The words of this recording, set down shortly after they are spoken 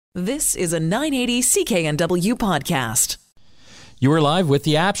This is a 980 CKNW podcast. You are live with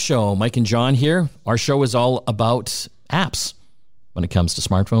the App Show. Mike and John here. Our show is all about apps when it comes to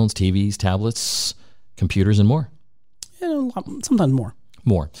smartphones, TVs, tablets, computers, and more. Yeah, sometimes more.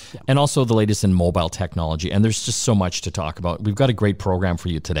 Yeah. And also the latest in mobile technology. And there's just so much to talk about. We've got a great program for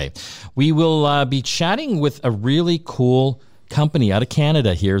you today. We will be chatting with a really cool company out of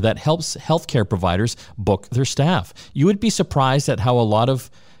Canada here that helps healthcare providers book their staff. You would be surprised at how a lot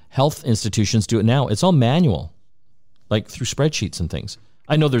of health institutions do it now. It's all manual, like through spreadsheets and things.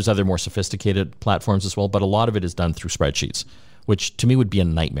 I know there's other more sophisticated platforms as well, but a lot of it is done through spreadsheets, which to me would be a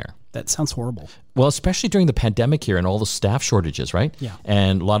nightmare. That sounds horrible. Well, especially during the pandemic here and all the staff shortages, right? Yeah.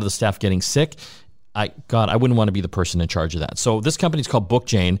 And a lot of the staff getting sick. I wouldn't want to be the person in charge of that. So this company's called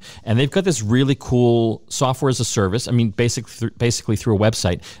BookJane, and they've got this really cool software as a service. I mean, basically through a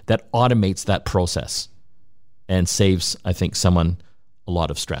website that automates that process and saves, I think, someone a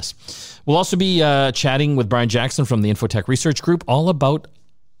lot of stress. We'll also be chatting with Brian Jackson from the Infotech Research Group all about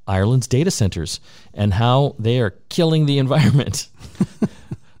Ireland's data centers and how they are killing the environment.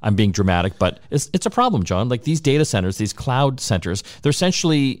 I'm being dramatic, but it's a problem, John. Like these data centers, these cloud centers, they're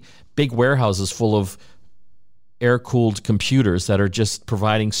essentially big warehouses full of air-cooled computers that are just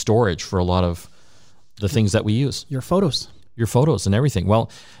providing storage for a lot of the things that we use. Your photos and everything.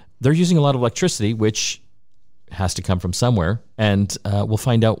 Well, they're using a lot of electricity, which has to come from somewhere, and we'll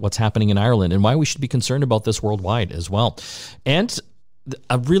find out what's happening in Ireland and why we should be concerned about this worldwide as well. And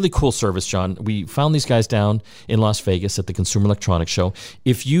a really cool service, John. We found these guys down in Las Vegas at the Consumer Electronics Show.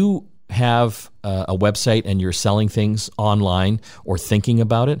 If you have a website and you're selling things online or thinking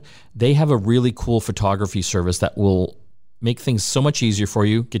about it, they have a really cool photography service that will make things so much easier for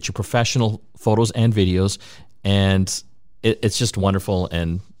you, get you professional photos and videos, and it's just wonderful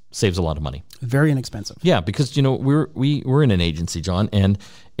and saves a lot of money. Very inexpensive. Yeah, because we're in an agency, John, and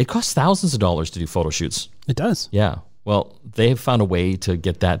it costs thousands of dollars to do photo shoots. It does. Yeah. Well, they have found a way to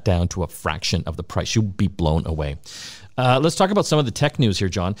get that down to a fraction of the price. You'll be blown away. Let's talk about some of the tech news here,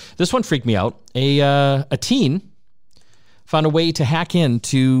 John. This one freaked me out. A teen found a way to hack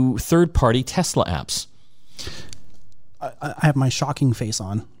into third-party Tesla apps. I have my shocking face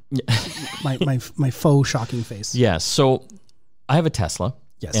on. my faux shocking face. Yes. So I have a Tesla.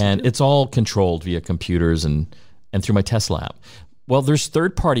 Yes, and it's all controlled via computers and through my Tesla app. Well, there's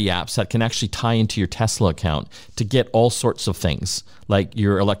third-party apps that can actually tie into your Tesla account to get all sorts of things, like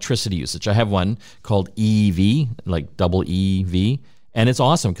your electricity usage. I have one called EV, like double EV, and it's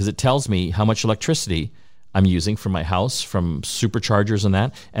awesome because it tells me how much electricity I'm using from my house, from superchargers and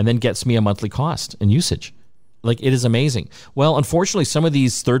that, and then gets me a monthly cost and usage. Like, it is amazing. Well, unfortunately, some of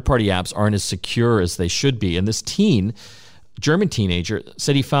these third-party apps aren't as secure as they should be, and this German teenager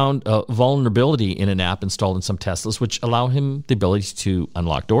said he found a vulnerability in an app installed in some Teslas, which allow him the ability to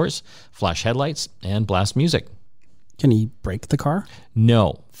unlock doors, flash headlights, and blast music. Can he brake the car?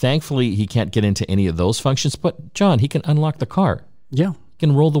 No. Thankfully, he can't get into any of those functions. But, John, he can unlock the car. Yeah. He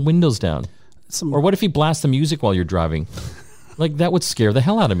can roll the windows down. Or what if he blasts the music while you're driving? Like, that would scare the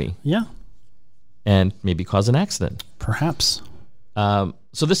hell out of me. Yeah. And maybe cause an accident. Perhaps.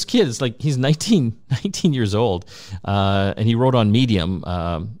 So this kid is he's 19 years old, and he wrote on Medium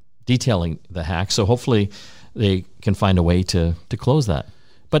detailing the hack. So hopefully they can find a way to close that.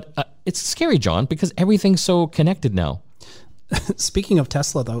 But it's scary, John, because everything's so connected now. Speaking of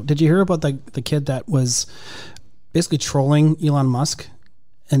Tesla, though, did you hear about the kid that was basically trolling Elon Musk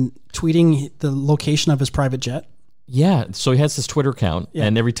and tweeting the location of his private jet? Yeah, so he has this Twitter account,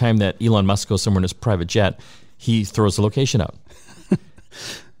 and every time that Elon Musk goes somewhere in his private jet, he throws the location out.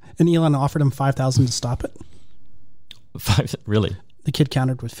 And Elon offered him $5,000 to stop it. Really? The kid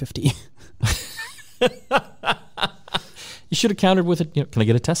countered with 50. You should have countered with it. Can I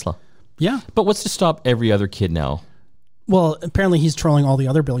get a Tesla? Yeah. But what's to stop every other kid now? Well, apparently he's trolling all the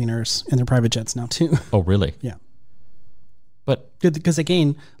other billionaires in their private jets now too. Oh, really? Yeah. But because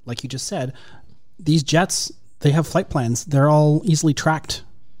again, like you just said, these jets, they have flight plans. They're all easily tracked.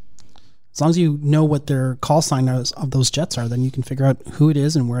 As long as you know what their call sign of those jets are, then you can figure out who it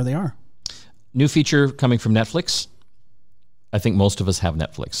is and where they are. New feature coming from Netflix. I think most of us have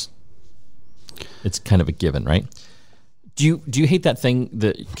Netflix. It's kind of a given, right? Do you hate that thing,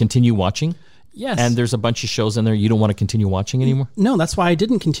 that continue watching? Yes. And there's a bunch of shows in there you don't want to continue watching anymore? No, that's why I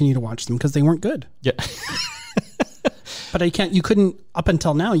didn't continue to watch them, because they weren't good. Yeah. But you couldn't, up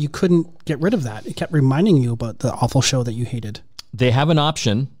until now, you couldn't get rid of that. It kept reminding you about the awful show that you hated. They have an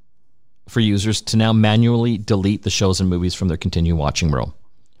option for users to now manually delete the shows and movies from their continue watching row.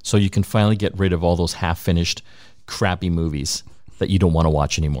 So you can finally get rid of all those half-finished, crappy movies that you don't want to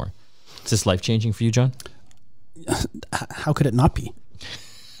watch anymore. Is this life-changing for you, John? How could it not be?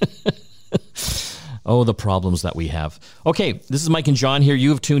 Oh, the problems that we have. Okay, this is Mike and John here.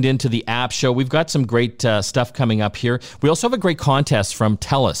 You have tuned into the App Show. We've got some great stuff coming up here. We also have a great contest from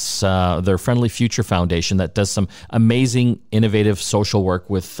TELUS, their Friendly Future Foundation that does some amazing, innovative social work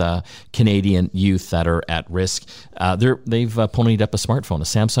with Canadian youth that are at risk. They've ponied up a smartphone, a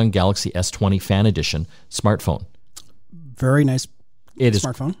Samsung Galaxy S20 Fan Edition smartphone. Very nice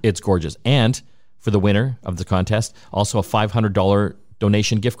smartphone. It's gorgeous. And for the winner of the contest, also a $500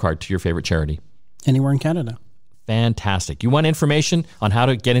 donation gift card to your favorite charity. Anywhere in Canada. Fantastic. You want information on how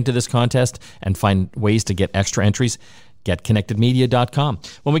to get into this contest and find ways to get extra entries? GetConnectedMedia.com.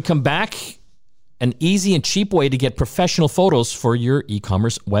 When we come back, an easy and cheap way to get professional photos for your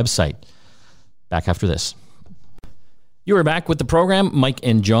e-commerce website. Back after this. You are back with the program. Mike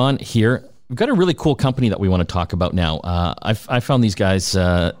and John here. We've got a really cool company that we want to talk about now. I found these guys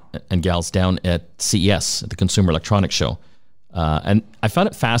and gals down at CES, at the Consumer Electronics Show. And I found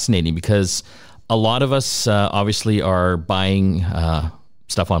it fascinating because a lot of us obviously are buying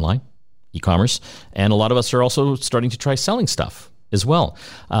stuff online, e-commerce, and a lot of us are also starting to try selling stuff as well.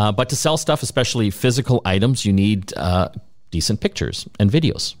 But to sell stuff, especially physical items, you need decent pictures and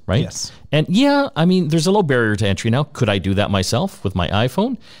videos, right? Yes. And yeah, I mean, there's a low barrier to entry now. Could I do that myself with my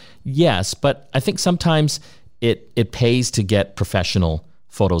iPhone? Yes, but I think sometimes it pays to get professional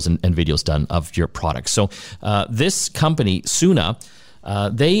photos and videos done of your products. So this company, Soona,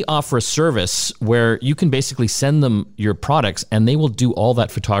 they offer a service where you can basically send them your products and they will do all that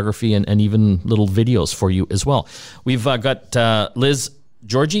photography and even little videos for you as well. We've got Liz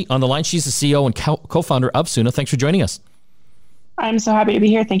Georgie on the line. She's the CEO and co-founder of Soona. Thanks for joining us. I'm so happy to be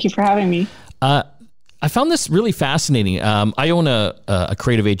here. Thank you for having me. I found this really fascinating. I own a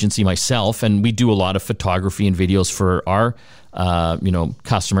creative agency myself, and we do a lot of photography and videos for our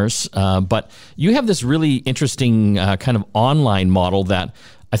customers. But you have this really interesting kind of online model that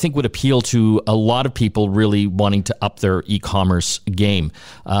I think would appeal to a lot of people really wanting to up their e-commerce game.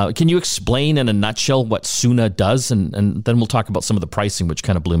 Can you explain in a nutshell what Soona does? And then we'll talk about some of the pricing, which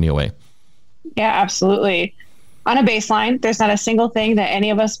kind of blew me away. Yeah, absolutely. On a baseline, there's not a single thing that any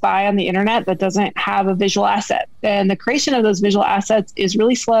of us buy on the internet that doesn't have a visual asset. And the creation of those visual assets is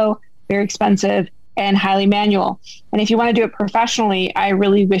really slow, very expensive, and highly manual. And if you want to do it professionally, I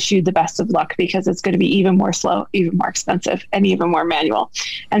really wish you the best of luck because it's going to be even more slow, even more expensive, and even more manual.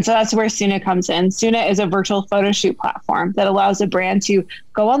 And so that's where Soona comes in. Soona is a virtual photo shoot platform that allows a brand to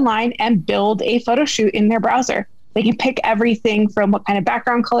go online and build a photo shoot in their browser. They can pick everything from what kind of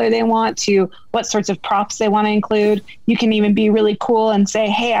background color they want to what sorts of props they want to include. You can even be really cool and say,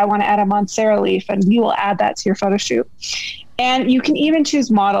 hey, I want to add a Montserrat leaf, and we will add that to your photo shoot. And you can even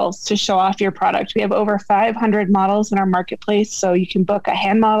choose models to show off your product. We have over 500 models in our marketplace. So you can book a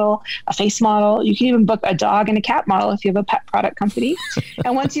hand model, a face model. You can even book a dog and a cat model if you have a pet product company.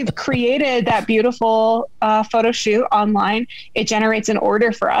 And once you've created that beautiful photo shoot online, it generates an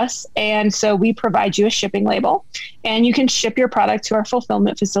order for us. And so we provide you a shipping label and you can ship your product to our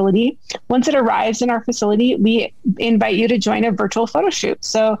fulfillment facility. Once it arrives in our facility, we invite you to join a virtual photo shoot.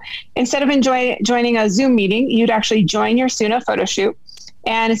 So instead of joining a Zoom meeting, you'd actually join your Soona photo shoot.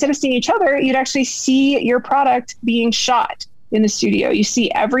 And instead of seeing each other, you'd actually see your product being shot in the studio. You see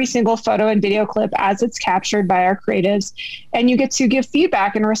every single photo and video clip as it's captured by our creatives, and you get to give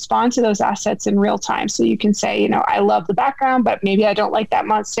feedback and respond to those assets in real time. So you can say, I love the background, but maybe I don't like that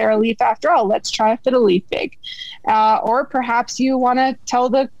Montserrat leaf after all. Let's try a fiddle leaf fig. Or perhaps you want to tell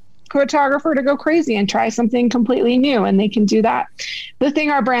the photographer to go crazy and try something completely new, and they can do that. The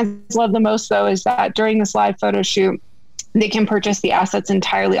thing our brands love the most, though, is that during this live photo shoot, they can purchase the assets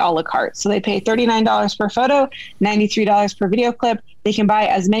entirely a la carte. So they pay $39 per photo, $93 per video clip. They can buy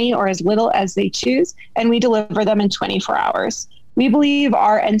as many or as little as they choose, and we deliver them in 24 hours. We believe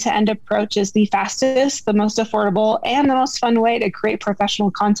our end-to-end approach is the fastest, the most affordable, and the most fun way to create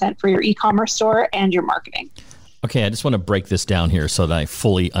professional content for your e-commerce store and your marketing. Okay, I just want to break this down here so that I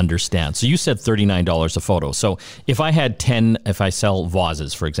fully understand. So you said $39 a photo. So if I sell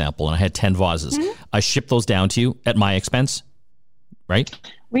vases, for example, and I had 10 vases, I ship those down to you at my expense, right?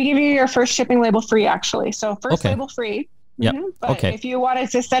 We give you your first shipping label free, actually. So first label free. Yeah. But if you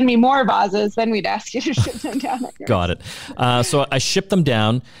wanted to send me more vases, then we'd ask you to ship them down. Got it. So I ship them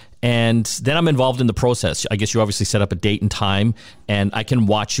down, and then I'm involved in the process. I guess you obviously set up a date and time, and I can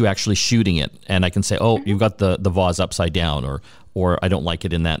watch you actually shooting it, and I can say, oh, you've got the vase upside down, or I don't like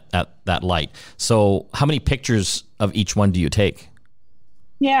it in that light. So how many pictures of each one do you take?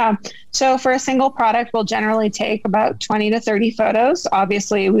 Yeah. So for a single product, we'll generally take about 20 to 30 photos.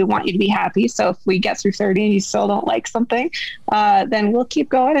 Obviously, we want you to be happy. So if we get through 30 and you still don't like something, then we'll keep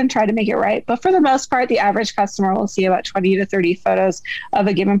going and try to make it right. But for the most part, the average customer will see about 20 to 30 photos of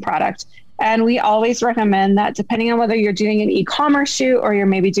a given product. And we always recommend that depending on whether you're doing an e-commerce shoot or you're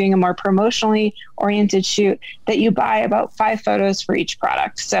maybe doing a more promotionally oriented shoot, that you buy about 5 photos for each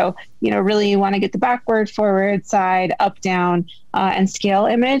product. So, really you want to get the backward, forward, side, up, down, and scale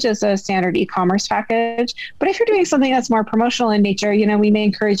image as a standard e-commerce package. But if you're doing something that's more promotional in nature, we may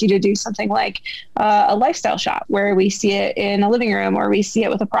encourage you to do something like a lifestyle shot where we see it in a living room or we see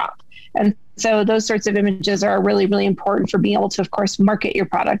it with a prop. And so those sorts of images are really, really important for being able to, of course, market your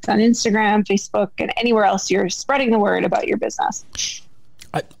product on Instagram, Facebook, and anywhere else you're spreading the word about your business.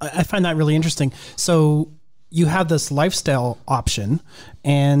 I find that really interesting. So you have this lifestyle option,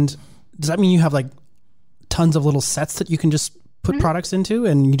 and does that mean you have like tons of little sets that you can just put products into,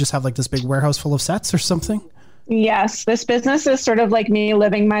 and you just have like this big warehouse full of sets or something? Yes, this business is sort of like me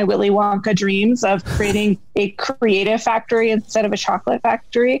living my Willy Wonka dreams of creating a creative factory instead of a chocolate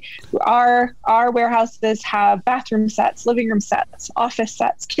factory. Our warehouses have bathroom sets, living room sets, office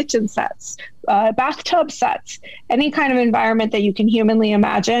sets, kitchen sets, bathtub sets, any kind of environment that you can humanly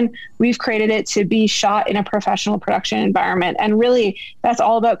imagine. We've created it to be shot in a professional production environment. And really, that's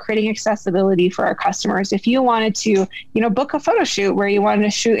all about creating accessibility for our customers. If you wanted to, book a photo shoot where you wanted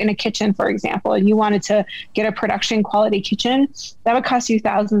to shoot in a kitchen, for example, and you wanted to get a production quality kitchen, that would cost you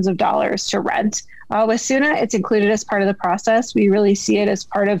thousands of dollars to rent. With Soona, it's included as part of the process. We really see it as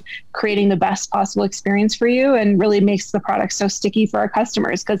part of creating the best possible experience for you, and really makes the product so sticky for our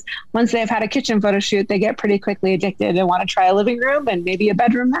customers, because once they've had a kitchen photo shoot, they get pretty quickly addicted and want to try a living room and maybe a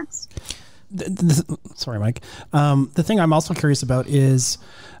bedroom next. Sorry, Mike. The thing I'm also curious about is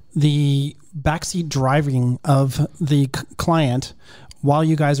the backseat driving of the client while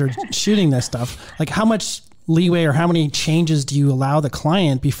you guys are shooting this stuff. Like, how much leeway or how many changes do you allow the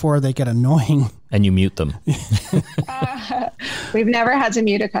client before they get annoying? And you mute them. We've never had to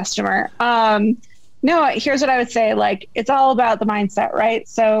mute a customer. No, here's what I would say. Like, it's all about the mindset, right?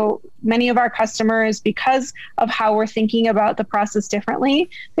 So many of our customers, because of how we're thinking about the process differently,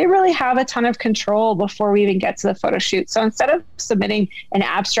 they really have a ton of control before we even get to the photo shoot. So instead of submitting an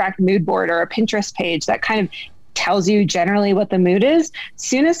abstract mood board or a Pinterest page that kind of tells you generally what the mood is,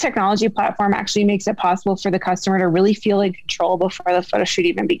 Soona's technology platform actually makes it possible for the customer to really feel in control before the photo shoot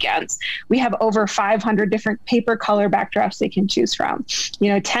even begins. We have over 500 different paper color backdrops they can choose from,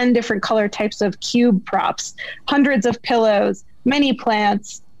 10 different color types of cube props, hundreds of pillows, many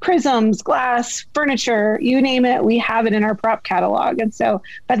plants, prisms, glass, furniture, you name it, we have it in our prop catalog. And so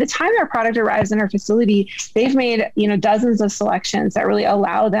by the time our product arrives in our facility, they've made, dozens of selections that really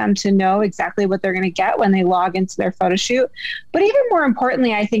allow them to know exactly what they're going to get when they log into their photo shoot. But even more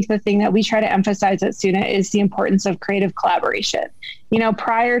importantly, I think the thing that we try to emphasize at Soona is the importance of creative collaboration.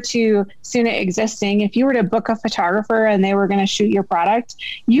 Prior to Soona existing, if you were to book a photographer and they were going to shoot your product,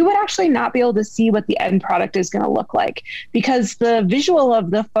 you would actually not be able to see what the end product is going to look like, because the visual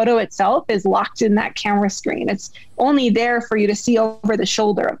of the photo itself is locked in that camera screen. It's only there for you to see over the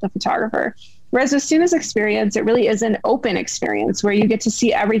shoulder of the photographer. Whereas with Soona's experience, it really is an open experience where you get to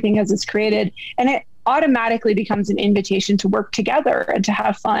see everything as it's created, and it automatically becomes an invitation to work together and to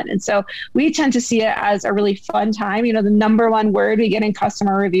have fun. And so we tend to see it as a really fun time. The number one word we get in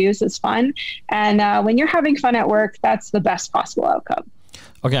customer reviews is fun. And when you're having fun at work, that's the best possible outcome.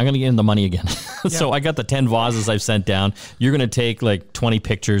 Okay, I'm going to get into the money again. So I got the 10 vases I've sent down. You're going to take like 20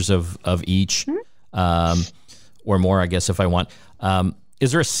 pictures of each, or more, I guess, if I want.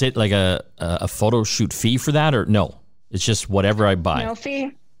 Is there a photo shoot fee for that, or no? It's just whatever I buy. No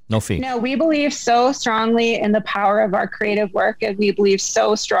fee. No fee. No, we believe so strongly in the power of our creative work, and we believe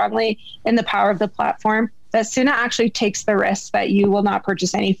so strongly in the power of the platform that Soona actually takes the risk that you will not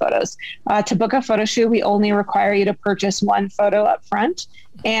purchase any photos. To book a photo shoot, we only require you to purchase one photo up front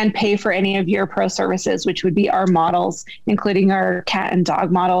and pay for any of your pro services, which would be our models, including our cat and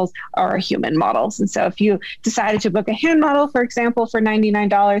dog models or our human models. And so if you decided to book a hand model, for example, for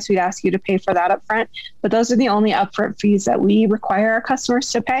 $99, we'd ask you to pay for that up front. But those are the only upfront fees that we require our customers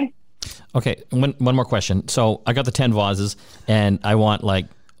to pay. Okay, one more question. So I got the 10 vases, and I want like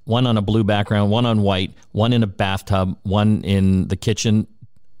one on a blue background, one on white, one in a bathtub, one in the kitchen.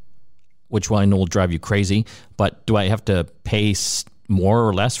 Which one will drive you crazy? But do I have to pay more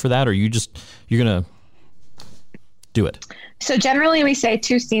or less for that, or you're going to do it? So generally we say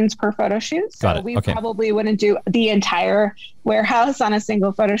 2 scenes per photo shoot. So we probably wouldn't do the entire warehouse on a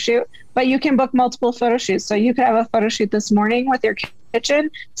single photo shoot, but you can book multiple photo shoots. So you could have a photo shoot this morning with your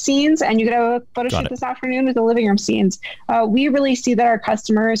kitchen scenes, and you could have a photo shoot this afternoon with the living room scenes. We really see that our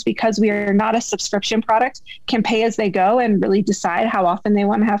customers, because we are not a subscription product, can pay as they go and really decide how often they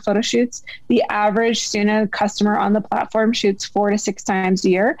want to have photo shoots. The average Soona customer on the platform shoots 4 to 6 times a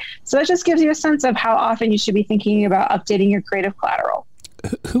year. So that just gives you a sense of how often you should be thinking about updating your creative collateral.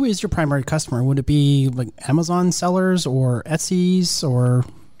 who is your primary customer? Would it be like Amazon sellers or Etsy's or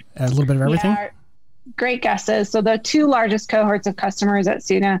a little bit of everything? Yeah, great guesses. So the two largest cohorts of customers at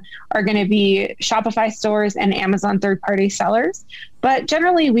Soona are going to be Shopify stores and Amazon third-party sellers. But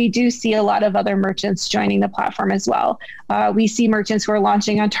generally, we do see a lot of other merchants joining the platform as well. We see merchants who are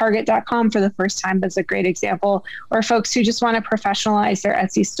launching on Target.com for the first time. That's a great example. Or folks who just want to professionalize their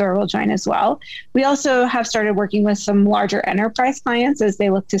Etsy store will join as well. We also have started working with some larger enterprise clients as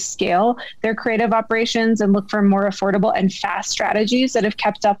they look to scale their creative operations and look for more affordable and fast strategies that have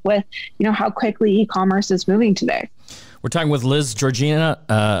kept up with, how quickly e-commerce is moving today. We're talking with Liz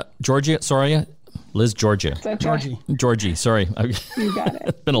Liz Georgia. Okay. Georgie, sorry. You got it.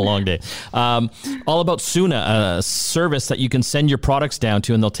 It's been a long day. All about Soona, a service that you can send your products down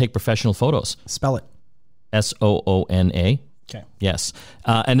to and they'll take professional photos. Spell it. Soona. Okay. Yes.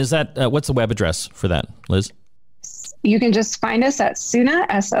 And is that, what's the web address for that, Liz? You can just find us at Soona,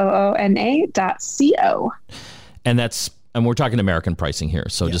 Soona.co. And we're talking American pricing here,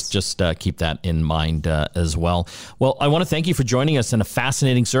 so Yes. just keep that in mind as well. Well, I want to thank you for joining us in a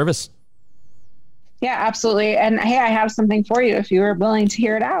fascinating service. Yeah, absolutely. And hey, I have something for you if you were willing to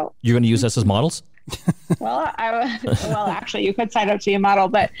hear it out. You're going to use us as models? Well, actually, you could sign up to be a model,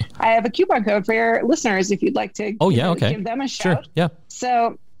 but I have a coupon code for your listeners if you'd like to give them a shout. Sure, yeah.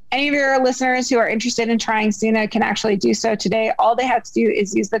 So any of your listeners who are interested in trying Soona can actually do so today. All they have to do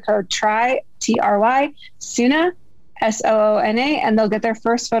is use the code TRY, T-R-Y, Soona, Soona, and they'll get their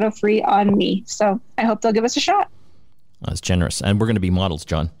first photo free on me. So I hope they'll give us a shot. That's generous. And we're going to be models,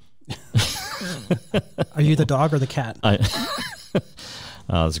 John. Are you the dog or the cat?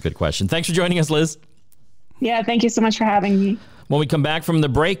 That's a good question. Thanks for joining us, Liz. Yeah, thank you so much for having me. When we come back from the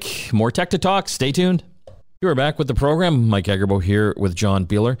break, more Tech to Talk. Stay tuned. You're back with the program. Mike Agerbo here with John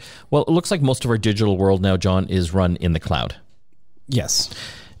Beeler. Well, it looks like most of our digital world now, John, is run in the cloud. Yes.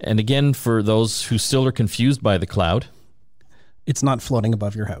 And again, for those who still are confused by the cloud, it's not floating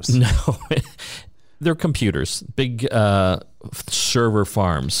above your house. No. They're computers, big server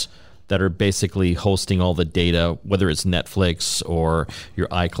farms that are basically hosting all the data, whether it's Netflix or your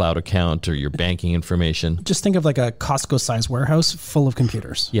iCloud account or your banking information. Just think of like a Costco-sized warehouse full of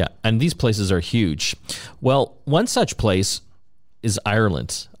computers. Yeah, and these places are huge. Well, one such place is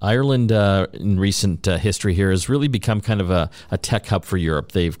Ireland. Ireland, in recent history here, has really become kind of a tech hub for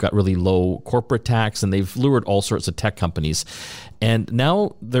Europe. They've got really low corporate tax, and they've lured all sorts of tech companies. And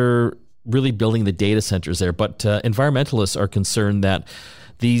now they're really building the data centers there. But environmentalists are concerned that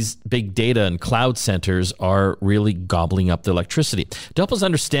these big data and cloud centers are really gobbling up the electricity. To help us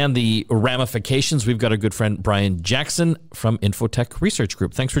understand the ramifications, we've got our good friend Brian Jackson from Infotech Research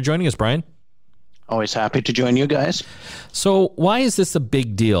Group. Thanks for joining us, Brian. Always happy to join you guys. So why is this a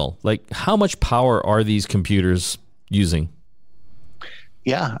big deal? Like, how much power are these computers using?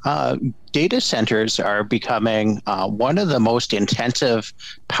 Yeah, data centers are becoming one of the most intensive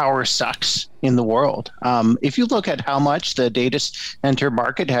power sucks in the world. If you look at how much the data center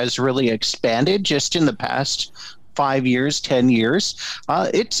market has really expanded just in the past 5 years, 10 years,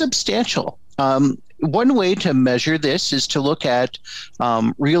 it's substantial. One way to measure this is to look at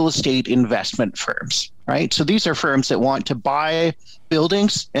real estate investment firms, right? So these are firms that want to buy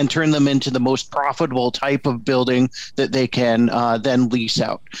buildings and turn them into the most profitable type of building that they can then lease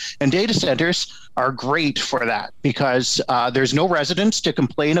out. And data centers are great for that because there's no residents to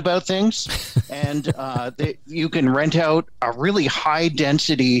complain about things, and you can rent out a really high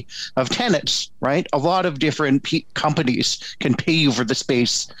density of tenants, right? A lot of different companies can pay you for the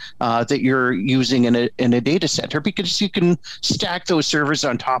space that you're using in a data center because you can stack those servers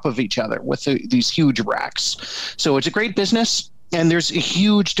on top of each other with these huge racks. So it's a great business. And there's a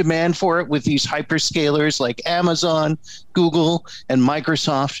huge demand for it with these hyperscalers like Amazon, Google, and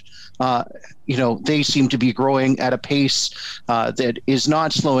Microsoft. They seem to be growing at a pace that is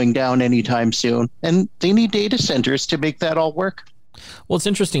not slowing down anytime soon. And they need data centers to make that all work. Well, it's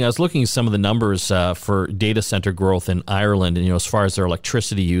interesting. I was looking at some of the numbers for data center growth in Ireland, and as far as their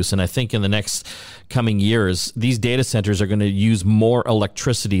electricity use, and I think in the next coming years, these data centers are going to use more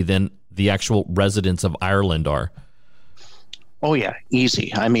electricity than the actual residents of Ireland are. Oh yeah,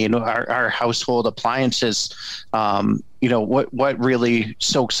 easy. I mean, our household appliances, what really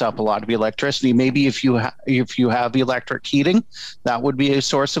soaks up a lot of electricity. Maybe if you have electric heating, that would be a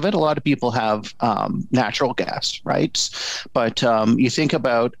source of it. A lot of people have natural gas, right? But you think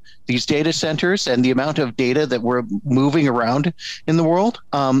about these data centers and the amount of data that we're moving around in the world.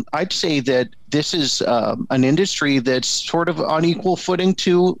 I'd say that this is an industry that's sort of on equal footing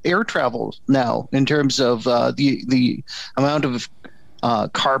to air travel now in terms of the amount of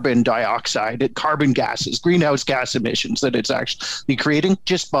carbon dioxide, carbon gases, greenhouse gas emissions that it's actually creating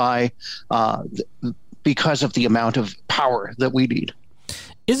just by because of the amount of power that we need.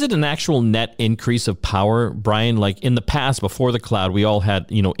 Is it an actual net increase of power, Brian? Like in the past, before the cloud, we all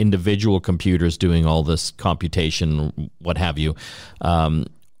had, individual computers doing all this computation, what have you.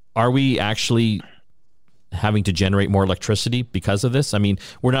 Are we actually having to generate more electricity because of this? I mean,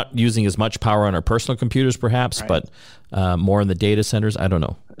 we're not using as much power on our personal computers, perhaps, right, but more in the data centers. I don't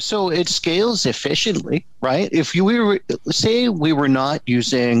know. So it scales efficiently, right? If we were not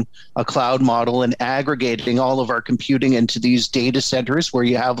using a cloud model and aggregating all of our computing into these data centers where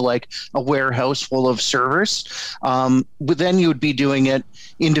you have like a warehouse full of servers, but then you would be doing it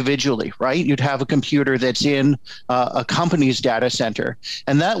individually, right? You'd have a computer that's in a company's data center,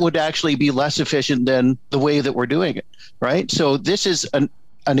 and that would actually be less efficient than the way that we're doing it, right? So this is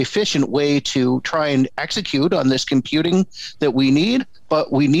an efficient way to try and execute on this computing that we need,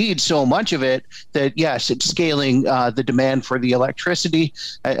 but we need so much of it that, yes, it's scaling the demand for the electricity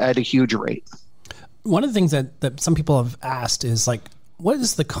at a huge rate. One of the things that some people have asked is like, what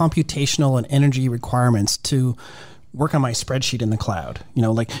is the computational and energy requirements to work on my spreadsheet in the cloud?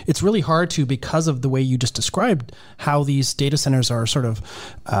 It's really hard to, because of the way you just described how these data centers are sort of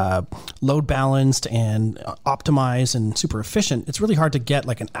load balanced and optimized and super efficient. It's really hard to get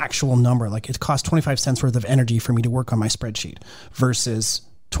like an actual number. Like it costs 25 cents worth of energy for me to work on my spreadsheet versus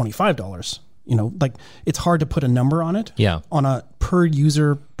 $25. It's hard to put a number on it. Yeah. On a per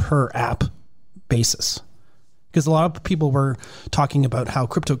user, per app basis. Because a lot of people were talking about how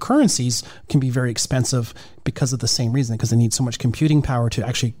cryptocurrencies can be very expensive because of the same reason, because they need so much computing power to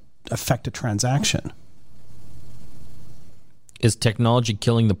actually affect a transaction. Is technology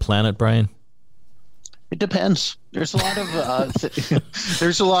killing the planet, Brian? It depends. There's a lot of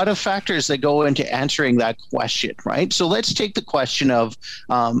there's a lot of factors that go into answering that question, right? So let's take the question of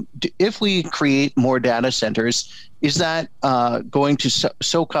if we create more data centers, is that going to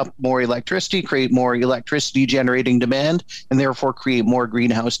soak up more electricity, create more electricity generating demand, and therefore create more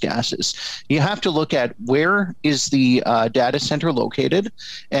greenhouse gases? You have to look at where is the data center located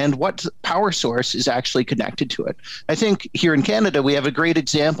and what power source is actually connected to it. I think here in Canada, we have a great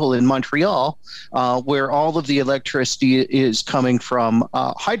example in Montreal where all of the electricity is coming from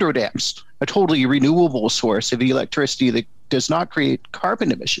hydro dams, a totally renewable source of electricity that does not create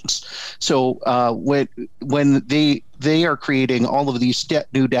carbon emissions. So when they are creating all of these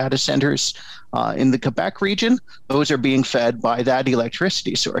new data centers in the Quebec region, those are being fed by that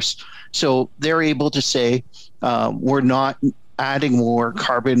electricity source. So they're able to say, we're not adding more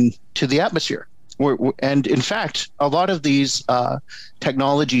carbon to the atmosphere. And in fact, a lot of these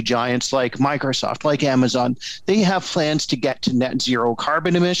technology giants like Microsoft, like Amazon, they have plans to get to net zero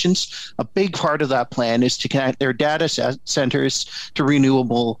carbon emissions. A big part of that plan is to connect their data centers to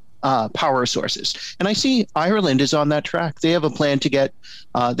renewable power sources. And I see Ireland is on that track. They have a plan to get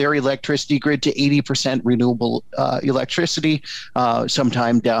their electricity grid to 80% renewable electricity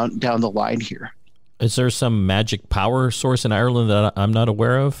sometime down the line here. Is there some magic power source in Ireland that I'm not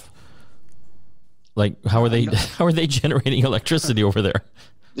aware of? Like, how are they generating electricity over there?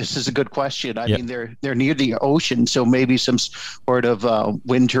 This is a good question. I mean, they're near the ocean, so maybe some sort of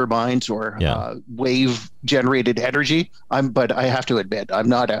wind turbines or wave generated energy. But I have to admit, I'm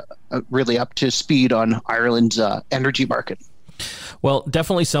not really up to speed on Ireland's energy market. Well,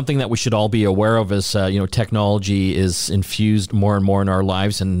 definitely something that we should all be aware of as, technology is infused more and more in our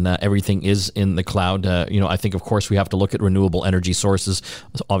lives, and everything is in the cloud. I think, of course, we have to look at renewable energy sources,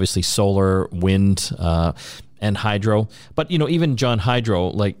 obviously solar, wind, and hydro. But, even, John,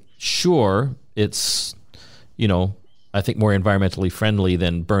 hydro, sure, it's, I think more environmentally friendly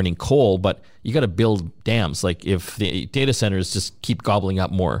than burning coal, but you got to build dams. Like if the data centers just keep gobbling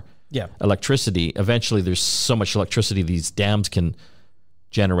up more electricity, eventually there's so much electricity these dams can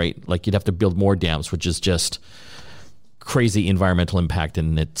generate. Like you'd have to build more dams, which is just crazy environmental impact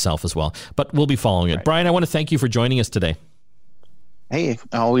in itself as well. But we'll be following it. Right. Brian, I want to thank you for joining us today. Hey,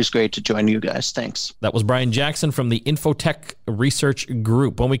 always great to join you guys. Thanks. That was Brian Jackson from the Infotech Research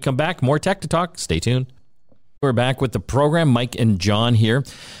Group. When we come back, more tech to talk. Stay tuned. We're back with the program. Mike and John here.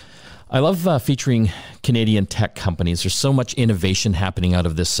 I love featuring Canadian tech companies. There's so much innovation happening out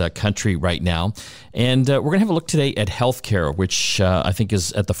of this country right now. And we're going to have a look today at healthcare, which I think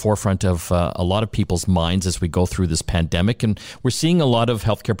is at the forefront of a lot of people's minds as we go through this pandemic. And we're seeing a lot of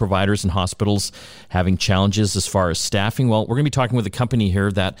healthcare providers and hospitals having challenges as far as staffing. Well, we're going to be talking with a company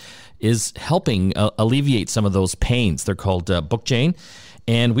here that is helping alleviate some of those pains. They're called BookJane.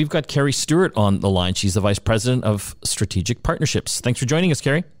 And we've got Carrie Stewart on the line. She's the Vice President of Strategic Partnerships. Thanks for joining us,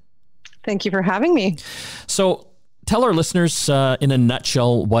 Carrie. Thank you for having me. So tell our listeners in a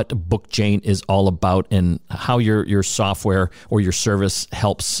nutshell what BookJane is all about and how your software or your service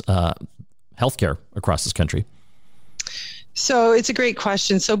helps healthcare across this country. So it's a great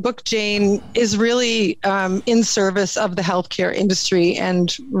question. So BookJane is really in service of the healthcare industry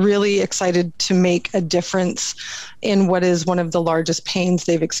and really excited to make a difference in what is one of the largest pains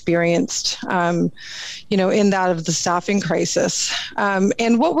they've experienced, in that of the staffing crisis.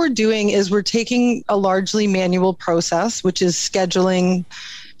 And what we're doing is we're taking a largely manual process, which is scheduling,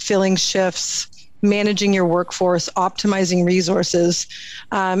 filling shifts, managing your workforce, optimizing resources,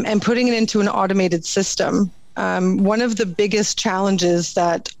 and putting it into an automated system. One of the biggest challenges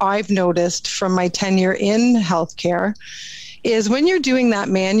that I've noticed from my tenure in healthcare is when you're doing that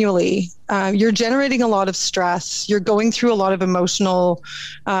manually, you're generating a lot of stress, you're going through a lot of emotional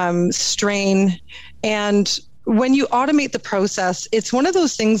strain. And when you automate the process, it's one of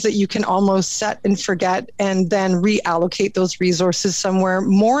those things that you can almost set and forget and then reallocate those resources somewhere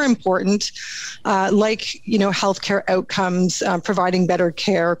more important, like, healthcare outcomes, providing better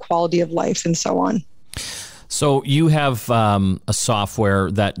care, quality of life, and so on. So you have a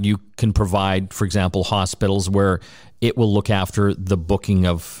software that you can provide, for example, hospitals where it will look after the booking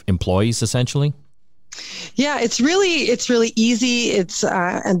of employees, essentially? Yeah, it's really easy.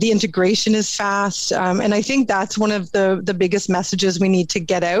 And the integration is fast. And I think that's one of the biggest messages we need to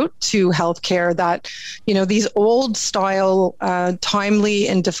get out to healthcare, that, these old style, timely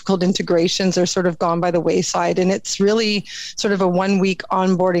and difficult integrations are sort of gone by the wayside. And it's really sort of a 1-week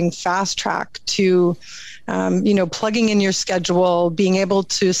onboarding fast track to plugging in your schedule, being able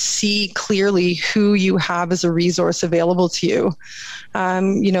to see clearly who you have as a resource available to you,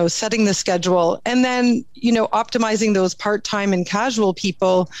 setting the schedule, and then, optimizing those part-time and casual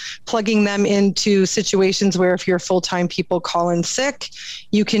people, plugging them into situations where if your full-time people call in sick,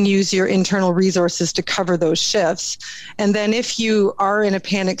 you can use your internal resources to cover those shifts. And then if you are in a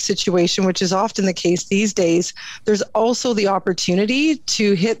panic situation, which is often the case these days, there's also the opportunity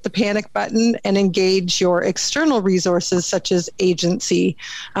to hit the panic button and engage your external resources such as agency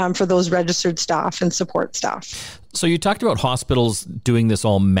for those registered staff and support staff. So you talked about hospitals doing this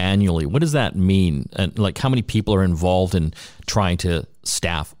all manually. What does that mean? And like, how many people are involved in trying to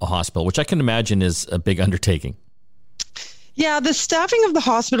staff a hospital, which I can imagine is a big undertaking? Yeah, the staffing of the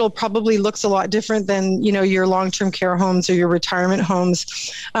hospital probably looks a lot different than, your long-term care homes or your retirement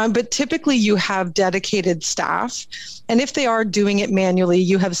homes. But typically you have dedicated staff. And if they are doing it manually,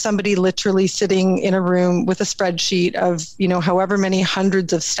 you have somebody literally sitting in a room with a spreadsheet of, however many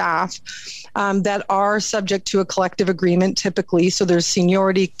hundreds of staff that are subject to a collective agreement typically. So there's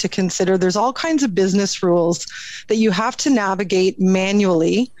seniority to consider. There's all kinds of business rules that you have to navigate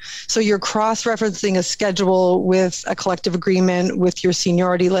manually. So you're cross-referencing a schedule with a collective agreement with your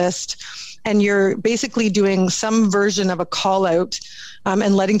seniority list. And you're basically doing some version of a call out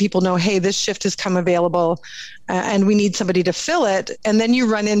and letting people know, hey, this shift has come available and we need somebody to fill it. And then you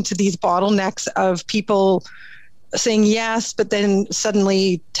run into these bottlenecks of people saying yes, but then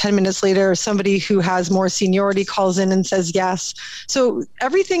suddenly 10 minutes later, somebody who has more seniority calls in and says yes. So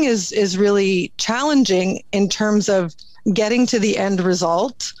everything is really challenging in terms of getting to the end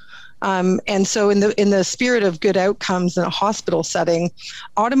result. And so in the spirit of good outcomes in a hospital setting,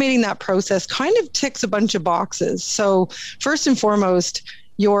 automating that process kind of ticks a bunch of boxes. So first and foremost,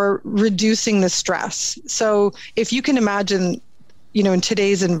 you're reducing the stress. So if you can imagine, in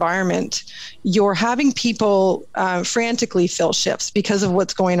today's environment, you're having people frantically fill shifts because of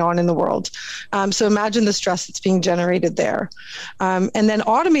what's going on in the world. So imagine the stress that's being generated there. And then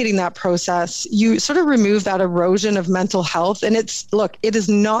automating that process, you sort of remove that erosion of mental health. And it is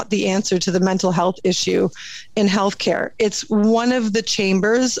not the answer to the mental health issue in healthcare. It's one of the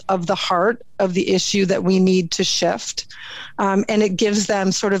chambers of the heart of the issue that we need to shift. And it gives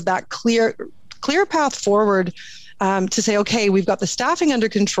them sort of that clear path forward to say, okay, we've got the staffing under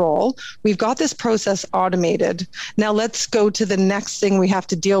control. We've got this process automated. Now let's go to the next thing we have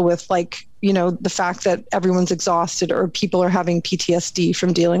to deal with, like, the fact that everyone's exhausted or people are having PTSD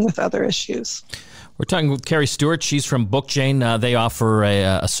from dealing with other issues. We're talking with Carrie Stewart. She's from BookJane. They offer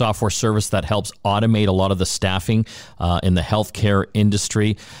a software service that helps automate a lot of the staffing in the healthcare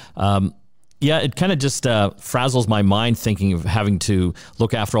industry. Yeah, it kind of just frazzles my mind thinking of having to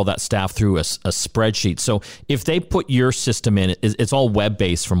look after all that staff through a spreadsheet. So if they put your system in, it's all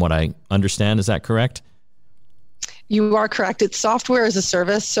web-based from what I understand. Is that correct? You are correct. It's software as a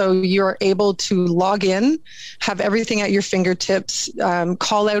service. So you're able to log in, have everything at your fingertips,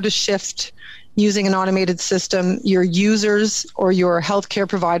 call out a shift, using an automated system, your users or your healthcare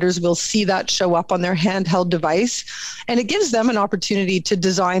providers will see that show up on their handheld device. And it gives them an opportunity to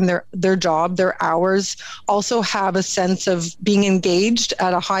design their job, their hours, also have a sense of being engaged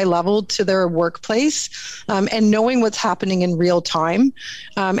at a high level to their workplace, and knowing what's happening in real time.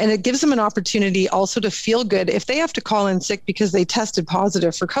 And it gives them an opportunity also to feel good. If they have to call in sick because they tested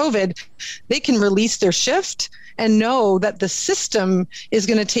positive for COVID, they can release their shift and know that the system is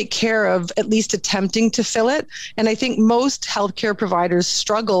going to take care of at least attempting to fill it. And I think most healthcare providers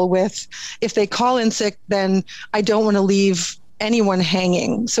struggle with, if they call in sick, then I don't want to leave anyone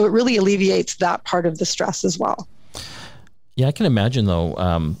hanging. So it really alleviates that part of the stress as well. Yeah, I can imagine though,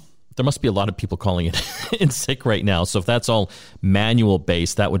 there must be a lot of people calling it in sick right now. So if that's all manual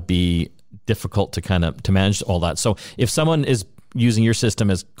based, that would be difficult to manage all that. So if someone is using your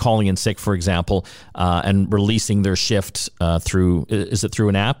system as calling in sick, for example, and releasing their shift is it through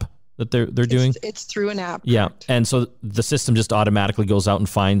an app that they're doing? It's through an app. Yeah. Correct. And so the system just automatically goes out and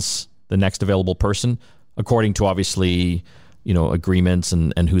finds the next available person according to obviously, agreements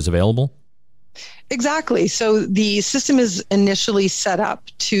and who's available. Exactly. So the system is initially set up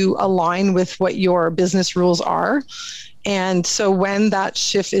to align with what your business rules are. And so when that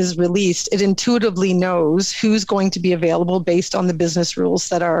shift is released, it intuitively knows who's going to be available based on the business rules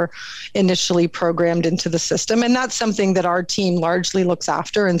that are initially programmed into the system. And that's something that our team largely looks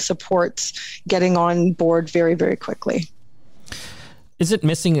after and supports getting on board very, very quickly. Is it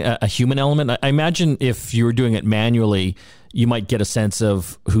missing a human element? I imagine if you were doing it manually, you might get a sense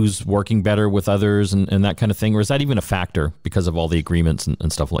of who's working better with others and that kind of thing. Or is that even a factor because of all the agreements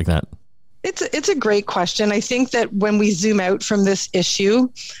and stuff like that? It's a great question. I think that when we zoom out from this issue,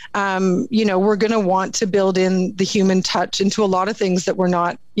 we're going to want to build in the human touch into a lot of things that we're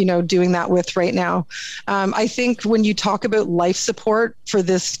not, doing that with right now. I think when you talk about life support for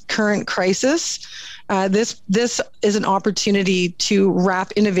this current crisis, this is an opportunity to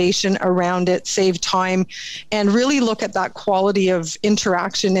wrap innovation around it, save time, and really look at that quality of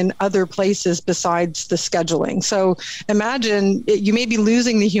interaction in other places besides the scheduling. So imagine you may be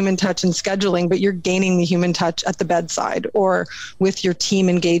losing the human touch in scheduling, but you're gaining the human touch at the bedside or with your team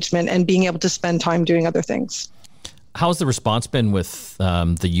engagement and being able to spend time doing other things. How's the response been with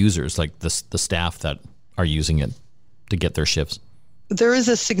the users, like the staff that are using it to get their shifts? There is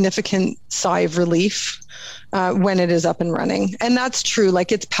a significant sigh of relief when it is up and running. And that's true.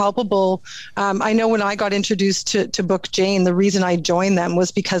 Like, it's palpable. I know when I got introduced to BookJane, the reason I joined them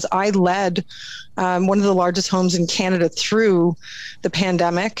was because I led one of the largest homes in Canada through the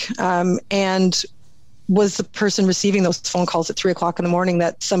pandemic, and was the person receiving those phone calls at 3:00 in the morning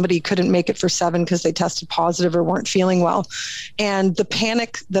that somebody couldn't make it for 7 because they tested positive or weren't feeling well. And the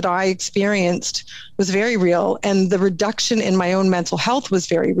panic that I experienced was very real. And the reduction in my own mental health was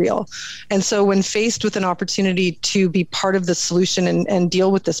very real. And so when faced with an opportunity to be part of the solution and deal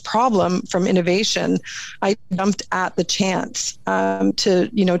with this problem from innovation, I jumped at the chance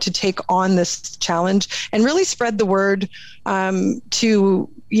to take on this challenge and really spread the word to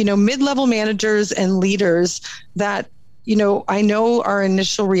mid-level managers and leaders that, I know our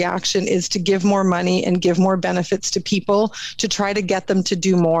initial reaction is to give more money and give more benefits to people to try to get them to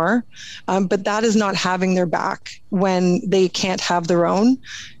do more. But that is not having their back when they can't have their own.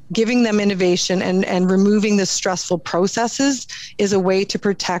 Giving them innovation and removing the stressful processes is a way to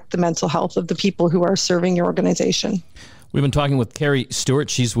protect the mental health of the people who are serving your organization. We've been talking with Carrie Stewart.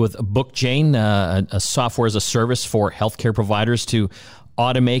 She's with BookJane, a software as a service for healthcare providers to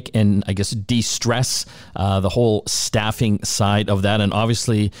automate and, I guess, de-stress the whole staffing side of that. And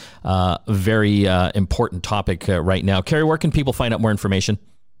obviously, a very important topic right now. Carrie, where can people find out more information?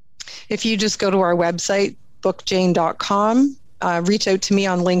 If you just go to our website, bookjane.com, reach out to me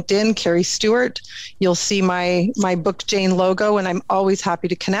on LinkedIn, Carrie Stewart. You'll see my BookJane logo, and I'm always happy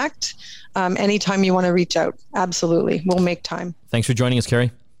to connect. Anytime you want to reach out, absolutely. We'll make time. Thanks for joining us,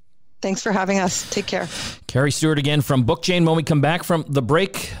 Carrie. Thanks for having us. Take care. Carrie Stewart again from BookJane. When we come back from the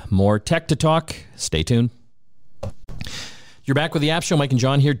break, more tech to talk. Stay tuned. You're back with the App Show. Mike and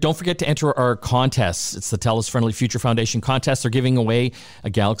John here. Don't forget to enter our contests. It's the TELUS Friendly Future Foundation contest. They're giving away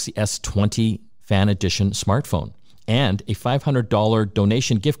a Galaxy S20 Fan Edition smartphone and a $500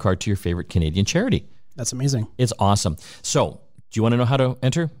 donation gift card to your favorite Canadian charity. That's amazing. It's awesome. So, do you want to know how to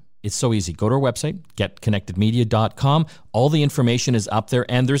enter? It's so easy. Go to our website, getconnectedmedia.com. All the information is up there,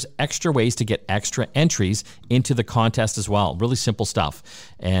 and there's extra ways to get extra entries into the contest as well. Really simple stuff.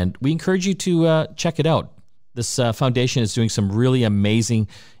 And we encourage you to check it out. This foundation is doing some really amazing,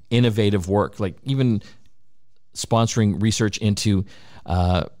 innovative work, like even sponsoring research into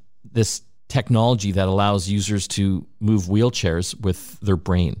this technology that allows users to move wheelchairs with their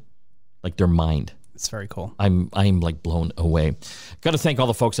brain. like their mind. It's very cool. I'm like blown away. Got to thank all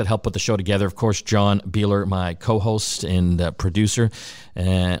the folks that helped put the show together. Of course, John Beeler, my co-host and producer,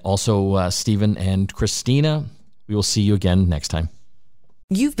 and also Stephen and Christina. We will see you again next time.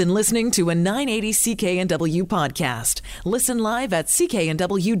 You've been listening to a 980 CKNW podcast. Listen live at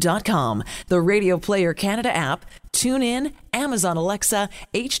cknw.com, the Radio Player Canada app, tune in, Amazon Alexa,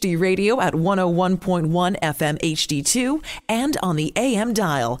 HD Radio at 101.1 FM HD2, and on the AM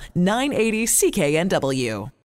dial, 980 CKNW.